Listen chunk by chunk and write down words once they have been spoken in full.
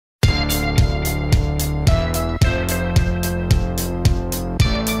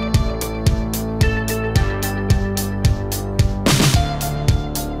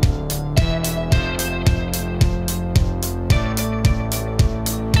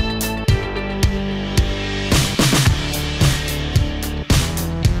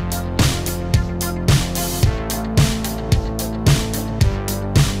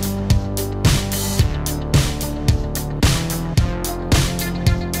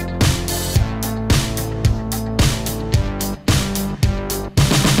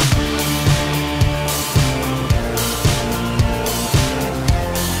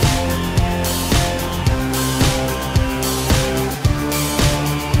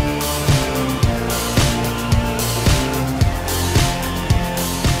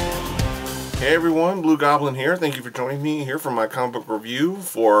Hey everyone, Blugoblin here. Thank you for joining me here for my comic book review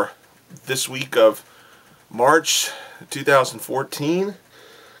for this week of March 2014.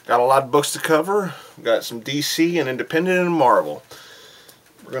 Got a lot of books to cover. Got some DC and Independent and Marvel.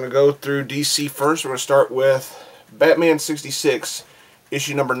 We're going to go through DC first. We're going to start with Batman 66,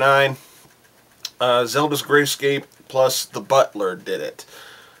 issue number 9. Zelda's Great Escape plus The Butler did it.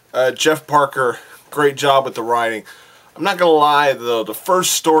 Jeff Parker, great job with the writing. I'm not going to lie, though, the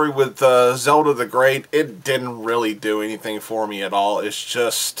first story with Zelda the Great, it didn't really do anything for me at all. It's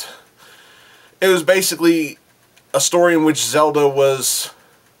just, it was basically a story in which Zelda was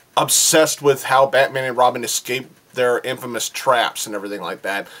obsessed with how Batman and Robin escaped their infamous traps and everything like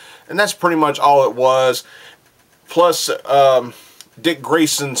that. And that's pretty much all it was. Plus, Dick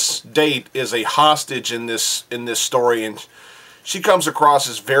Grayson's date is a hostage in this story, and she comes across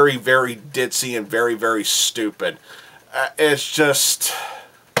as very, very ditzy and very, very stupid. It's just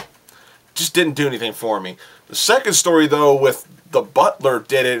didn't do anything for me. The second story, though, with The Butler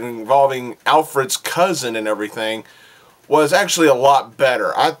did it, involving Alfred's cousin and everything, was actually a lot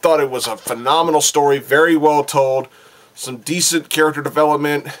better. I thought it was a phenomenal story, very well told, some decent character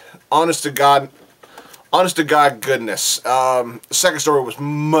development, honest to God goodness. The second story was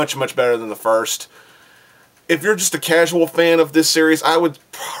much, much better than the first. If you're just a casual fan of this series, I would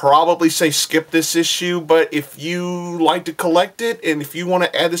probably say skip this issue, but if you like to collect it, and if you want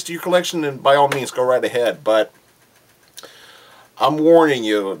to add this to your collection, then by all means, go right ahead. But I'm warning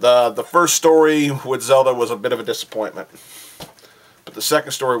you, the first story with Zelda was a bit of a disappointment. But the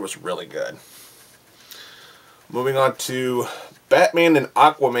second story was really good. Moving on to Batman and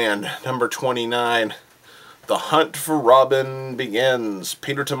Aquaman, number 29. The Hunt for Robin begins.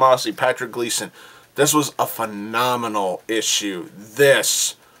 Peter Tomasi, Patrick Gleason. This was a phenomenal issue.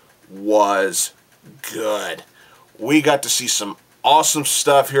 This was good. We got to see some awesome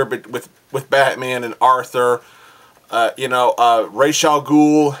stuff here with Batman and Arthur. Ra's al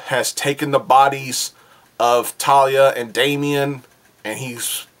Ghul has taken the bodies of Talia and Damian, and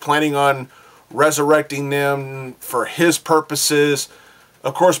he's planning on resurrecting them for his purposes.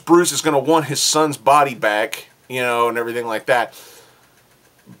 Of course, Bruce is going to want his son's body back, and everything like that.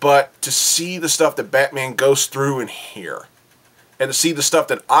 But to see the stuff that Batman goes through in here, and to see the stuff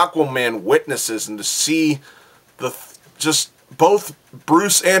that Aquaman witnesses, and to see just both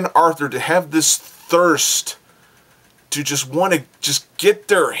Bruce and Arthur to have this thirst to just want to just get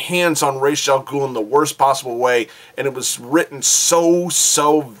their hands on Ra's al Ghul in the worst possible way, and it was written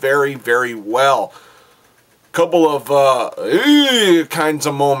so very, very well. Couple of kinds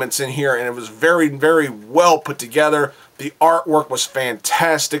of moments in here, and it was very, very well put together. The artwork was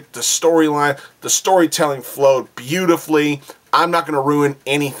fantastic. The storyline, the storytelling flowed beautifully. I'm not going to ruin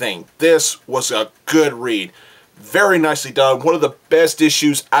anything. This was a good read. Very nicely done. One of the best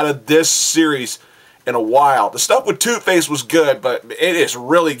issues out of this series in a while. The stuff with Two-Face was good, but it is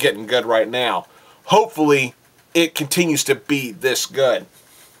really getting good right now. Hopefully, it continues to be this good.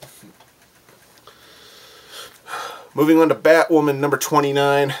 Moving on to Batwoman, number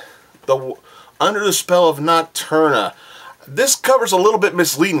 29. Under the Spell of Nocturna. This cover's a little bit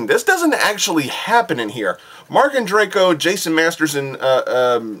misleading. This doesn't actually happen in here. Mark Andreyko, Jason Masters, and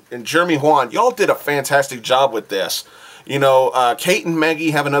Jeremy Juan, y'all did a fantastic job with this. Kate and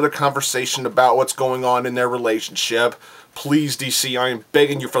Maggie have another conversation about what's going on in their relationship. Please, DC, I am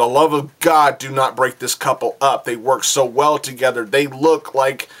begging you, for the love of God, do not break this couple up. They work so well together. They look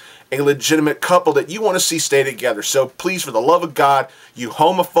like a legitimate couple that you want to see stay together. So please, for the love of God, you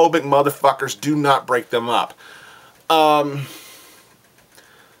homophobic motherfuckers, do not break them up. But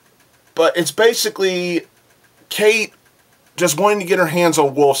it's basically Kate just wanting to get her hands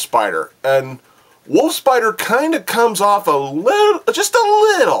on Wolf Spider. And Wolf Spider kind of comes off just a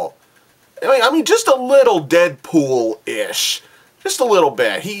little Deadpool-ish. Just a little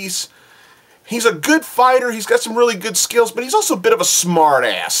bit. He's a good fighter. He's got some really good skills, but he's also a bit of a smart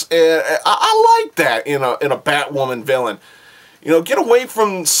ass. I like that in a Batwoman villain. Get away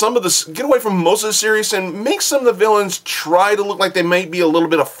from most of the series and make some of the villains try to look like they may be a little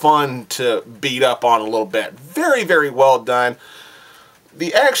bit of fun to beat up on a little bit. Very, very well done.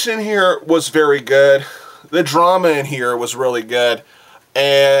 The action here was very good. The drama in here was really good.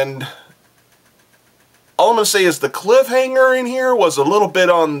 And all I'm going to say is the cliffhanger in here was a little bit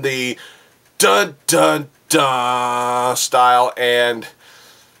on the dun dun dun style, and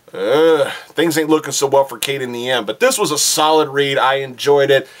things ain't looking so well for Kate in the end. But this was a solid read. I enjoyed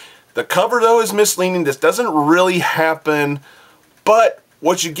it. The cover, though, is misleading. This doesn't really happen, but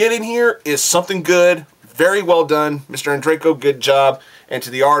what you get in here is something good. Very well done. Mr. Andreyko, good job. And to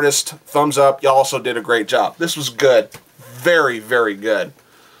the artist, thumbs up. Y'all also did a great job. This was good. Very, very good.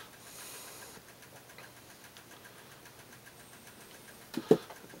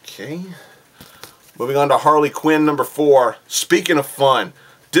 Okay. Moving on to Harley Quinn number 4. Speaking of fun,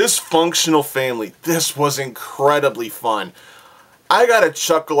 Dysfunctional Family. This was incredibly fun. I got a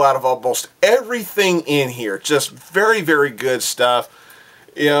chuckle out of almost everything in here. Just very, very good stuff.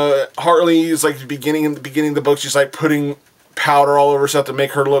 You know, Harley is like in the beginning of the book, she's like putting powder all over herself to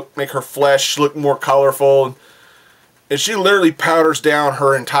make her flesh look more colorful. And she literally powders down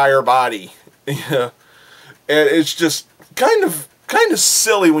her entire body. Yeah. And it's just kind of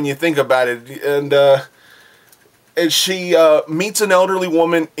silly when you think about it. And she meets an elderly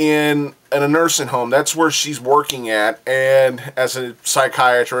woman in a nursing home. That's where she's working at, and as a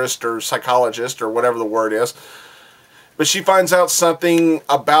psychiatrist or psychologist or whatever the word is. But she finds out something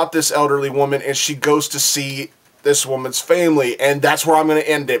about this elderly woman, and she goes to see this woman's family. And that's where I'm going to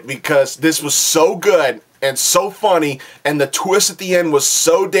end it, because this was so good and so funny, and the twist at the end was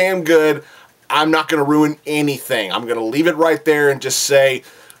so damn good. I'm not going to ruin anything. I'm going to leave it right there and just say,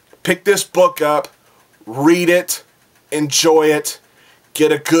 pick this book up, read it, enjoy it,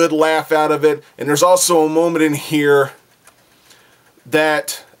 get a good laugh out of it. And there's also a moment in here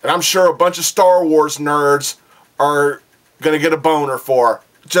that, and I'm sure a bunch of Star Wars nerds are going to get a boner for.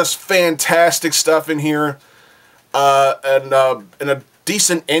 Just fantastic stuff in here. And a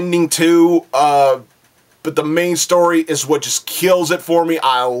decent ending too. But the main story is what just kills it for me.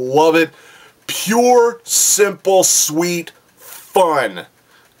 I love it. Pure, simple, sweet fun.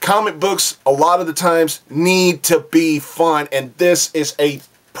 Comic books, a lot of the times, need to be fun, and this is a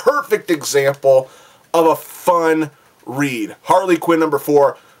perfect example of a fun read. Harley Quinn number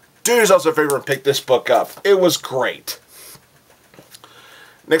 4. Do yourselves a favor and pick this book up. It was great.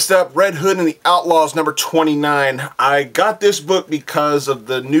 Next up, Red Hood and the Outlaws number 29. I got this book because of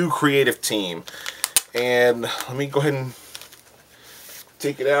the new creative team. And let me go ahead and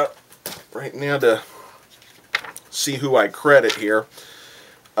take it out right now to see who I credit here.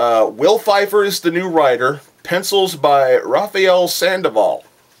 Will Pfeiffer is the new writer. Pencils by Rafael Sandoval.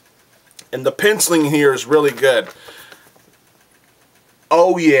 And the penciling here is really good.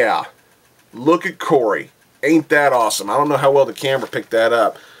 Oh yeah. Look at Corey. Ain't that awesome? I don't know how well the camera picked that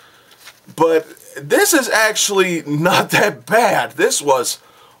up. But this is actually not that bad. This was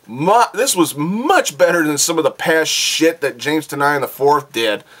much better than some of the past shit that James Tanai IV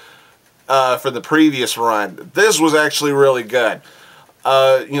did for the previous run. This was actually really good.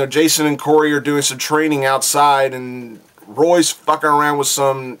 You know, Jason and Corey are doing some training outside, and Roy's fucking around with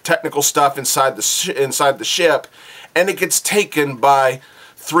some technical stuff inside the ship, and it gets taken by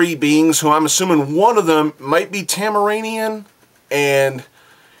 3 beings who I'm assuming one of them might be Tamaranian, and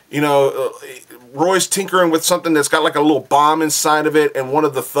you know, Roy's tinkering with something that's got like a little bomb inside of it, and one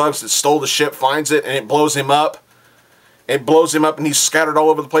of the thugs that stole the ship finds it, and it blows him up. It blows him up, and he's scattered all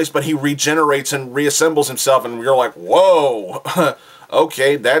over the place, but he regenerates and reassembles himself, and you're like, whoa.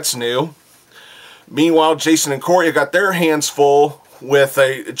 Okay, that's new. Meanwhile, Jason and Corey got their hands full with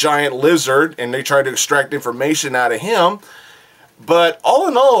a giant lizard, and they tried to extract information out of him. But all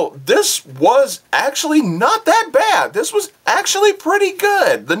in all, this was actually not that bad. This was actually pretty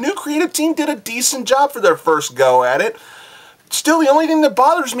good. The new creative team did a decent job for their first go at it. Still, the only thing that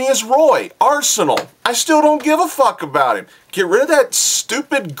bothers me is Roy, Arsenal. I still don't give a fuck about him. Get rid of that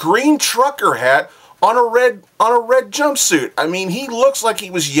stupid green trucker hat on a red jumpsuit. I mean, he looks like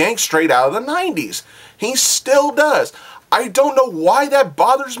he was yanked straight out of the 90s. He still does. I don't know why that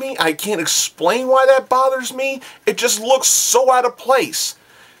bothers me. I can't explain why that bothers me. It just looks so out of place.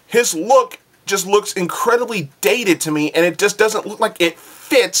 His look just looks incredibly dated to me, and it just doesn't look like it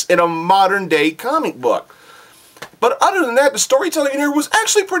fits in a modern day comic book. But other than that, the storytelling in here was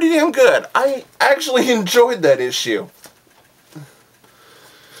actually pretty damn good. I actually enjoyed that issue.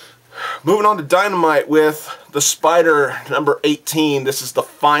 Moving on to Dynamite with the Spider number 18. This is the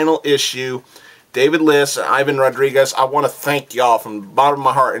final issue. David Liss and Ivan Rodriguez, I want to thank y'all from the bottom of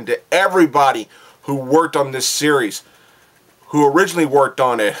my heart, and to everybody who worked on this series, who originally worked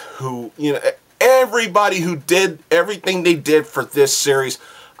on it, who, you know, everybody who did everything they did for this series.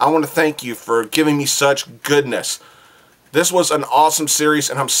 I want to thank you for giving me such goodness. This was an awesome series,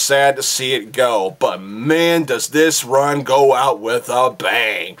 and I'm sad to see it go. But man, does this run go out with a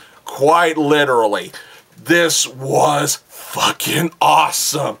bang. Quite literally. This was fucking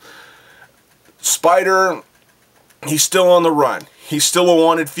awesome. Spider, he's still on the run. He's still a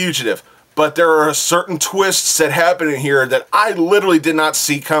wanted fugitive. But there are certain twists that happen in here that I literally did not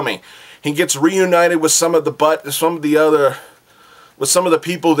see coming. He gets reunited with some of the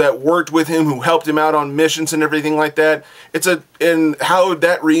people that worked with him, who helped him out on missions and everything like that. And how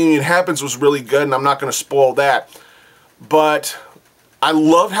that reunion happens was really good, and I'm not going to spoil that. But I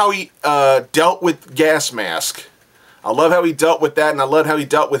love how he dealt with Gas Mask. I love how he dealt with that, and I love how he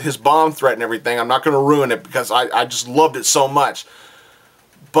dealt with his bomb threat and everything. I'm not going to ruin it because I just loved it so much.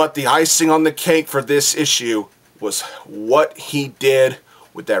 But the icing on the cake for this issue was what he did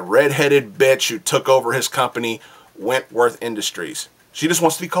with that red-headed bitch who took over his company, Wentworth Industries. She just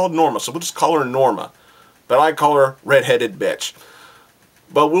wants to be called Norma, so we'll just call her Norma. But I call her red-headed bitch.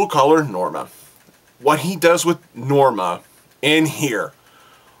 But we'll call her Norma. What he does with Norma in here,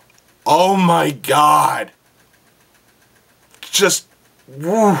 oh my God. Just,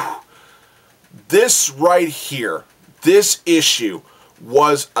 woo. This right here, this issue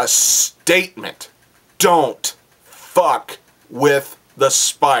was a statement. Don't fuck with the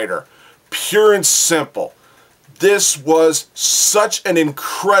spider. Pure and simple. This was such an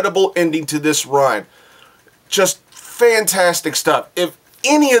incredible ending to this run. Just fantastic stuff. If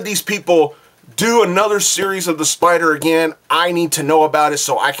any of these people do another series of the Spider again, I need to know about it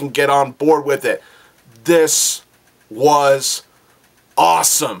so I can get on board with it. This was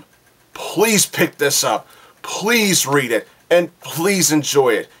awesome. Please pick this up. Please read it. And please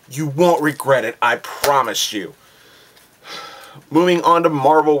enjoy it. You won't regret it. I promise you. Moving on to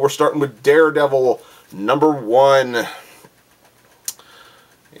Marvel, we're starting with Daredevil #1.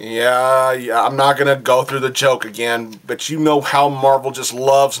 Yeah, I'm not going to go through the joke again, but you know how Marvel just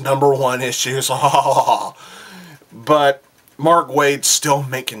loves #1 issues. But Mark Waid's still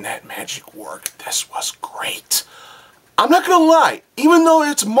making that magic work. This was great. I'm not going to lie, even though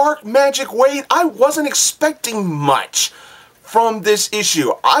it's Mark Magic Waid, I wasn't expecting much from this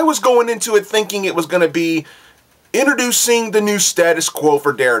issue. I was going into it thinking it was going to be introducing the new status quo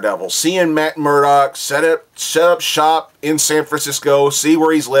for Daredevil, seeing Matt Murdock set up shop in San Francisco, see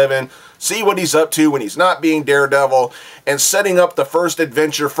where he's living, see what he's up to when he's not being Daredevil, and setting up the first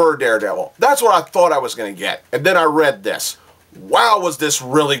adventure for Daredevil. That's what I thought I was going to get. And then I read this. Wow, was this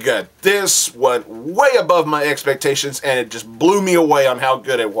really good. This went way above my expectations, and it just blew me away on how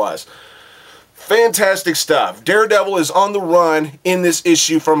good it was. Fantastic stuff. Daredevil is on the run in this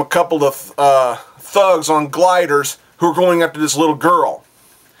issue from a couple of thugs on gliders who are going after this little girl.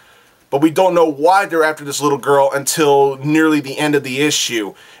 But we don't know why they're after this little girl until nearly the end of the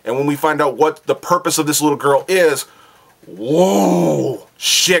issue. And when we find out what the purpose of this little girl is, whoa,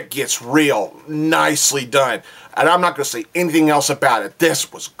 shit gets real. Nicely done. And I'm not going to say anything else about it.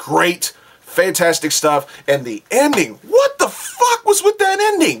 This was great. Fantastic stuff. And the ending, what the fuck was with that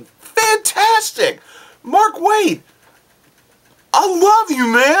ending? Fantastic. Mark Waid, I love you,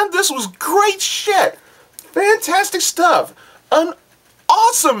 man. This was great shit. Fantastic stuff. An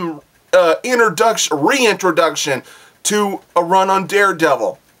awesome reintroduction to a run on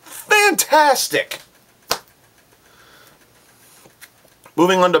Daredevil. Fantastic.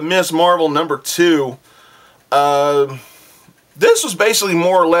 Moving on to Ms.Marvel #2. This was basically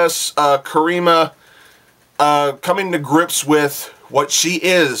more or less Karima coming to grips with what she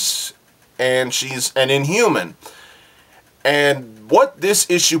is, and she's an Inhuman. And what this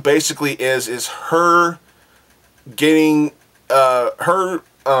issue basically is her getting,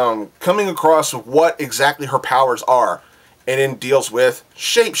 coming across what exactly her powers are. And it deals with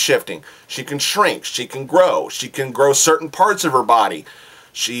shape-shifting. She can shrink, she can grow certain parts of her body.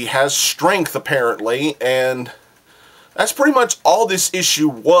 She has strength, apparently, and that's pretty much all this issue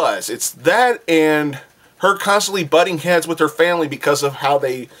was. It's that and her constantly butting heads with her family because of what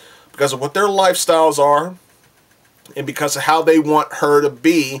their lifestyles are, and because of how they want her to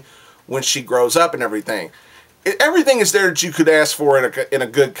be when she grows up and everything. Everything is there that you could ask for in a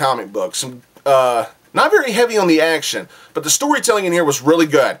good comic book. Some, not very heavy on the action, but the storytelling in here was really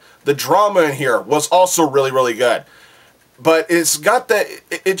good. The drama in here was also really, really good. But it's got that,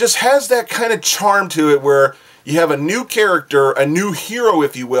 it just has that kind of charm to it where you have a new character, a new hero,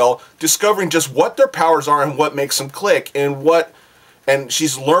 if you will, discovering just what their powers are and what makes them click, and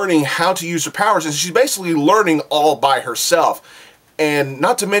she's learning how to use her powers, and she's basically learning all by herself. And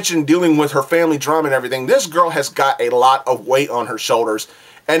not to mention dealing with her family drama and everything, this girl has got a lot of weight on her shoulders,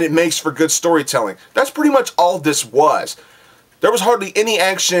 and it makes for good storytelling. That's pretty much all this was. There was hardly any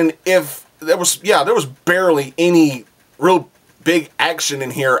action, there was barely any real big action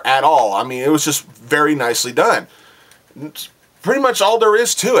in here at all. I mean, it was just very nicely done. It's pretty much all there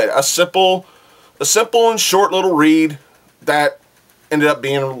is to it. A simple and short little read that ended up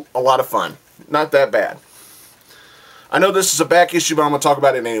being a lot of fun. Not that bad. I know this is a back issue, but I'm going to talk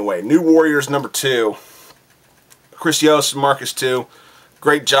about it anyway. New Warriors #2. Chris Yost and Marcus 2.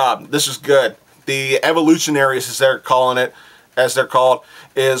 Great job. This is good. The Evolutionaries, as they're called,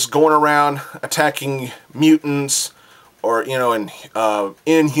 is going around attacking mutants, or, you know, and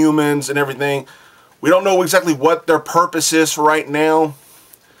Inhumans and everything. We don't know exactly what their purpose is right now,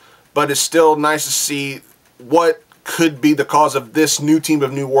 but it's still nice to see what could be the cause of this new team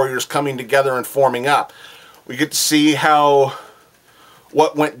of new warriors coming together and forming up. We get to see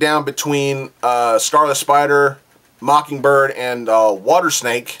what went down between Scarlet Spider, Mockingbird, and Water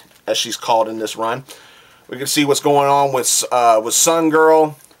Snake, as she's called in this run. We can see what's going on with Sun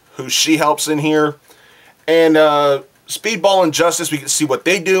Girl, who she helps in here, and Speedball and Justice. We can see what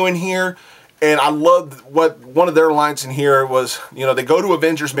they do in here. And I love what one of their lines in here was, you know, they go to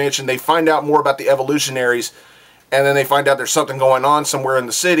Avengers Mansion, they find out more about the Evolutionaries, and then they find out there's something going on somewhere in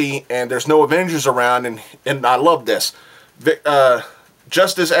the city, and there's no Avengers around, and I love this.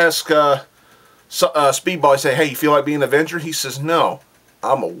 Justice asks Speedball, I say, hey, you feel like being an Avenger? He says, no,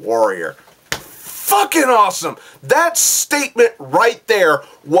 I'm a warrior. Fucking awesome! That statement right there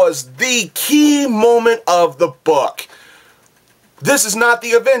was the key moment of the book. This is not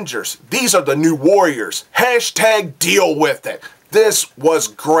the Avengers. These are the new warriors. Hashtag deal with it. This was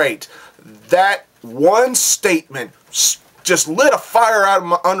great. That one statement just lit a fire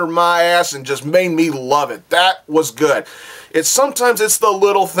out under my ass and just made me love it. That was good. Sometimes it's the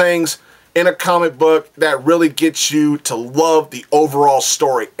little things in a comic book that really gets you to love the overall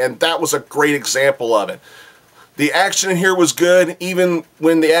story. And that was a great example of it. The action in here was good, even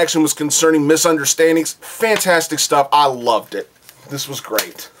when the action was concerning misunderstandings. Fantastic stuff. I loved it. This was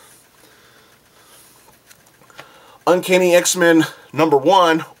great. Uncanny X-Men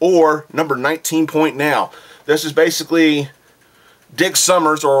 #1 or number 19 point now. This is basically Dick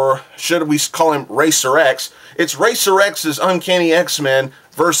Summers, or should we call him Racer X. It's Racer X's Uncanny X-Men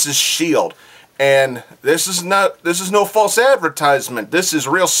versus S.H.I.E.L.D. And this is no false advertisement. This is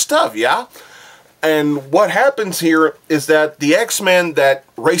real stuff, yeah? And what happens here is that the X-Men that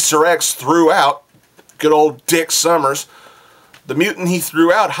Racer X threw out, good old Dick Summers, the mutant he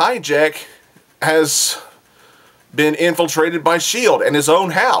threw out, Hijack, has been infiltrated by S.H.I.E.L.D. and his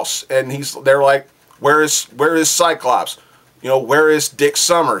own house. And they're like, where is Cyclops? You know, where is Dick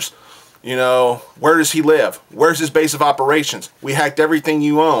Summers? You know, where does he live? Where's his base of operations? We hacked everything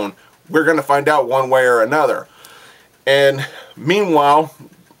you own. We're going to find out one way or another. And meanwhile,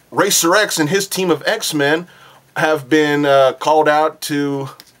 Racer X and his team of X-Men have been called out to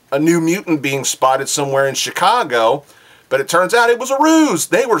a new mutant being spotted somewhere in Chicago. But it turns out it was a ruse.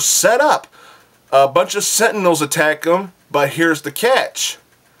 They were set up. A bunch of Sentinels attack them, but here's the catch.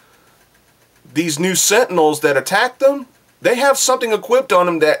 These new Sentinels that attack them, they have something equipped on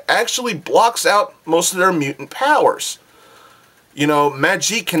them that actually blocks out most of their mutant powers. You know,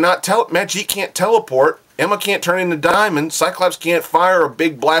 Magic can't teleport. Emma can't turn into Diamond. Cyclops can't fire a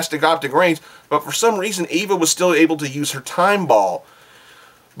big blastic optic range. But for some reason, Eva was still able to use her Time Ball.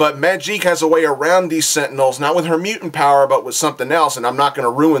 But Magic has a way around these Sentinels, not with her mutant power, but with something else, and I'm not going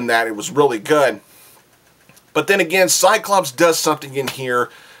to ruin that. It was really good. But then again, Cyclops does something in here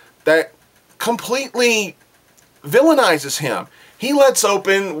that completely villainizes him. He lets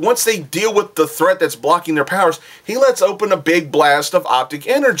open, once they deal with the threat that's blocking their powers, he lets open a big blast of optic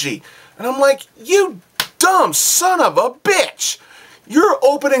energy. And I'm like, you dumb son of a bitch! You're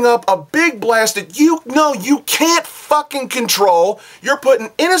opening up a big blast that you know you can't fucking control. You're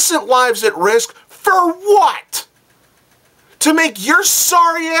putting innocent lives at risk for what? To make your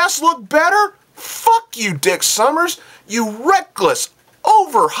sorry ass look better? Fuck you, Dick Summers. You reckless,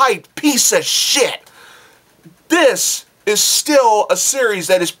 overhyped piece of shit. This is still a series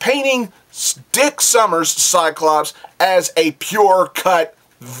that is painting Dick Summers, Cyclops, as a pure-cut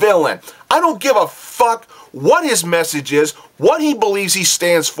villain. I don't give a fuck what his message is, what he believes he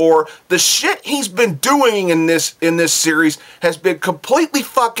stands for. The shit he's been doing in this series has been completely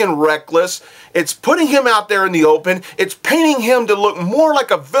fucking reckless. It's putting him out there in the open. It's painting him to look more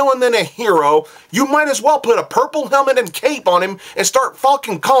like a villain than a hero. You might as well put a purple helmet and cape on him and start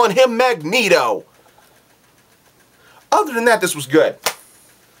fucking calling him Magneto. Other than that, this was good.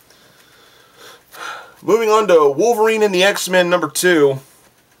 Moving on to Wolverine and the X-Men #2.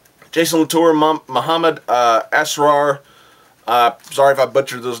 Jason Latour, Muhammad Asrar. Sorry if I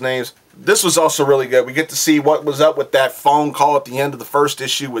butchered those names. This was also really good. We get to see what was up with that phone call at the end of the first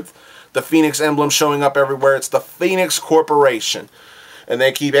issue with the Phoenix emblem showing up everywhere. It's the Phoenix Corporation. And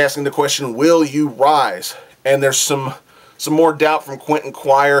they keep asking the question, will you rise? And there's some more doubt from Quentin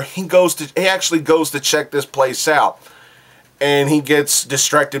Quire. He actually goes to check this place out. And he gets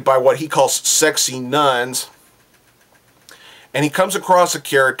distracted by what he calls sexy nuns. And he comes across a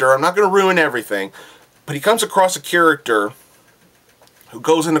character, I'm not going to ruin everything, but he comes across a character who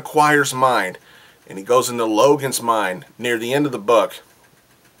goes into Quire's mind, and he goes into Logan's mind near the end of the book.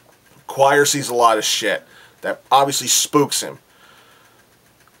 Quire sees a lot of shit that obviously spooks him.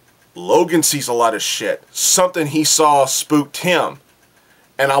 Logan sees a lot of shit. Something he saw spooked him.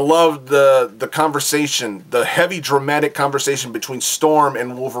 And I loved the conversation, the heavy dramatic conversation between Storm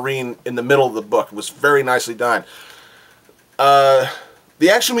and Wolverine in the middle of the book. It was very nicely done. The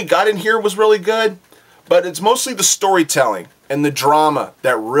action we got in here was really good, but it's mostly the storytelling and the drama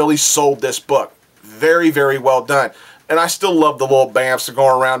that really sold this book. Very, very well done. And I still love the little bamfs that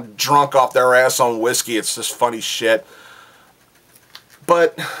go around drunk off their ass on whiskey. It's just funny shit.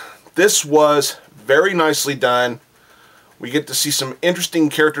 But this was very nicely done. We get to see some interesting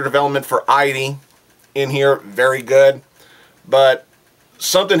character development for Idie in here. Very good. But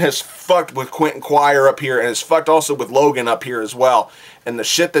something has fucked with Quentin Quire up here, and it's fucked also with Logan up here as well. And the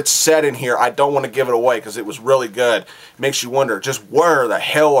shit that's said in here, I don't want to give it away because it was really good. It makes you wonder, just where the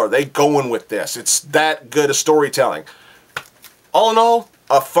hell are they going with this? It's that good of storytelling. All in all,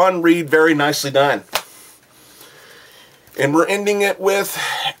 a fun read, very nicely done. And we're ending it with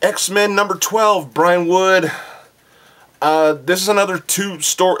X-Men number 12, Brian Wood. This is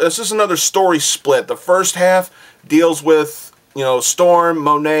another story split. The first half deals with, you know, Storm,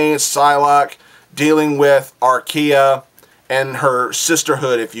 Monet, Psylocke dealing with Archaea and her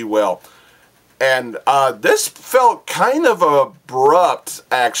sisterhood, if you will. And this felt kind of abrupt,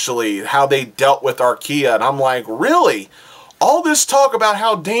 actually, how they dealt with Archaea. And I'm like, really? All this talk about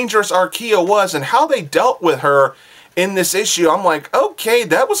how dangerous Archaea was and how they dealt with her in this issue, I'm like, okay,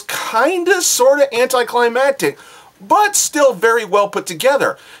 that was kind of sort of anticlimactic, but still very well put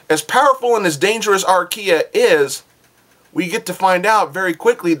together. As powerful and as dangerous Archaea is, we get to find out very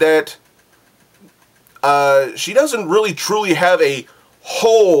quickly that she doesn't really truly have a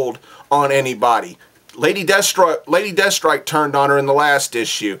hold on anybody. Lady Deathstrike turned on her in the last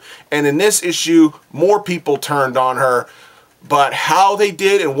issue, and in this issue, more people turned on her. But how they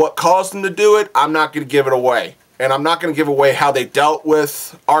did and what caused them to do it, I'm not going to give it away. And I'm not going to give away how they dealt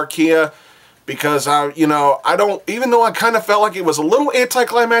with Archaea, because even though I kind of felt like it was a little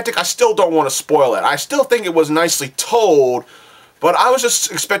anticlimactic, I still don't want to spoil it. I still think it was nicely told, but I was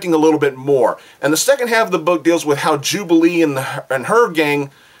just expecting a little bit more. And the second half of the book deals with how Jubilee and her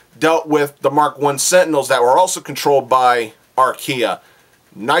gang dealt with the Mark I Sentinels that were also controlled by Archaea.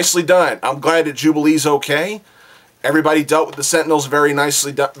 Nicely done. I'm glad that Jubilee's okay. Everybody dealt with the Sentinels very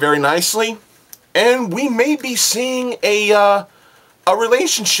nicely. And we may be seeing a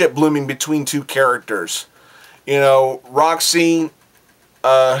relationship blooming between two characters. You know, Roxy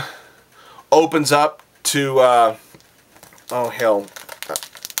opens up to oh hell,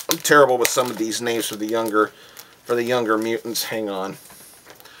 I'm terrible with some of these names for the younger mutants. Hang on.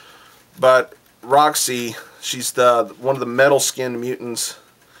 But Roxy, she's one of the metal-skinned mutants.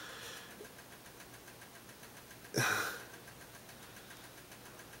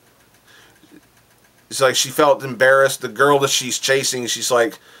 It's like she felt embarrassed. The girl that she's chasing, she's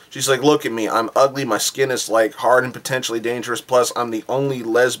like, look at me. I'm ugly. My skin is like hard and potentially dangerous. Plus, I'm the only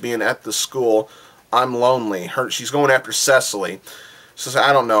lesbian at the school. I'm lonely. She's going after Cecily. She says,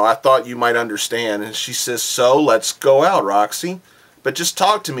 I don't know. I thought you might understand. And she says, so let's go out, Roxy. But just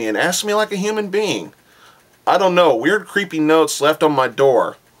talk to me and ask me like a human being. I don't know. Weird, creepy notes left on my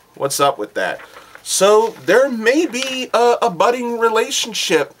door. What's up with that? So there may be a budding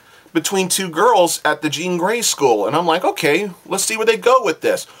relationship between two girls at the Jean Grey school. And I'm like, okay, let's see where they go with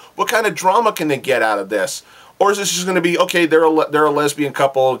this. What kind of drama can they get out of this? Or is this just going to be, okay, they're a lesbian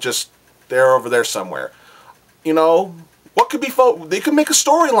couple, just they're over there somewhere. You know, what could be, they could make a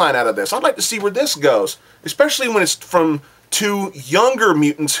storyline out of this. I'd like to see where this goes. Especially when it's from two younger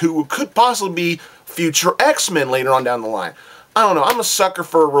mutants who could possibly be future X-Men later on down the line. I don't know, I'm a sucker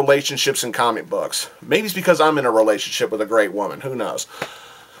for relationships in comic books. Maybe it's because I'm in a relationship with a great woman, who knows.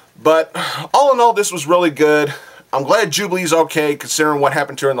 But all in all, this was really good. I'm glad Jubilee's okay, considering what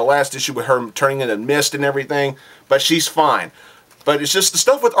happened to her in the last issue with her turning into mist and everything. But she's fine. But it's just the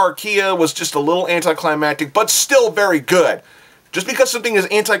stuff with Archaea was just a little anticlimactic, but still very good. Just because something is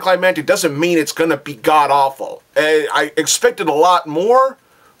anticlimactic doesn't mean it's going to be god-awful. I expected a lot more,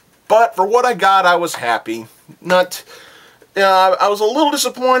 but for what I got, I was happy. I was a little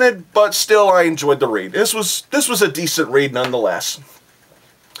disappointed, but still I enjoyed the read. This was a decent read nonetheless.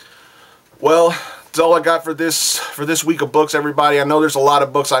 Well, that's all I got for this week of books, everybody. I know there's a lot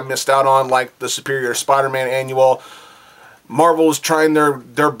of books I missed out on, like the Superior Spider-Man Annual. Marvel is trying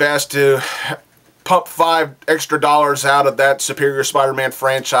their best to pump $5 extra out of that Superior Spider-Man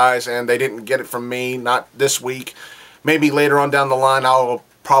franchise, and they didn't get it from me, not this week. Maybe later on down the line I'll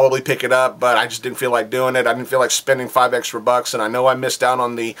probably pick it up, but I just didn't feel like doing it. I didn't feel like spending $5 extra, and I know I missed out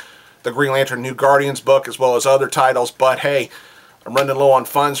on the Green Lantern New Guardians book as well as other titles, but hey, I'm running low on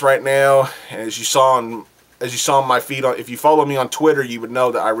funds right now, and as you saw on my feed, if you follow me on Twitter, you would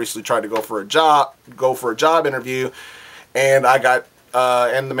know that I recently tried to go for a job interview, and I got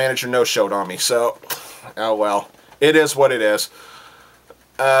and the manager no-showed on me. So, oh well. It is what it is.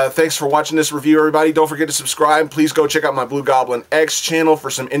 Thanks for watching this review, everybody. Don't forget to subscribe. Please go check out my Blugoblin X channel for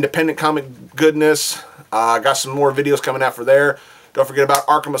some independent comic goodness. I got some more videos coming out for there. Don't forget about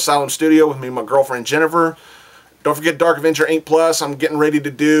Arkham Asylum Studio with me and my girlfriend Jennifer. Don't forget Dark Avenger 8+. I'm getting ready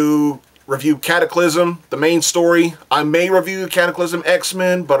to review Cataclysm, the main story. I may review Cataclysm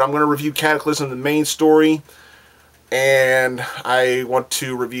X-Men, but I'm going to review Cataclysm, the main story. And I want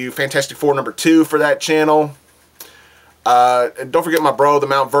to review Fantastic Four #2 for that channel. And don't forget my bro,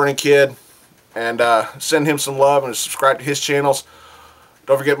 TheMtVernonKid, and send him some love and subscribe to his channels.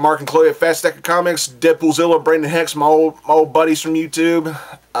 Don't forget Mark and Chloe at Fast Stack of Comics, Deadpoolzilla, Brandon Hex, my old buddies from YouTube.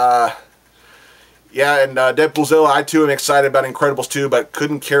 Yeah, and Deadpoolzilla, I too am excited about Incredibles 2, but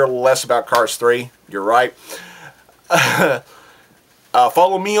couldn't care less about Cars 3. You're right.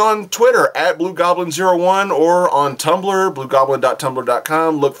 Follow me on Twitter at Blugoblin01 or on Tumblr,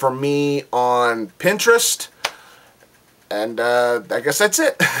 blugoblin.tumblr.com. Look for me on Pinterest. And I guess that's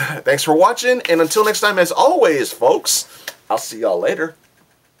it. Thanks for watching, and until next time, as always, folks, I'll see y'all later.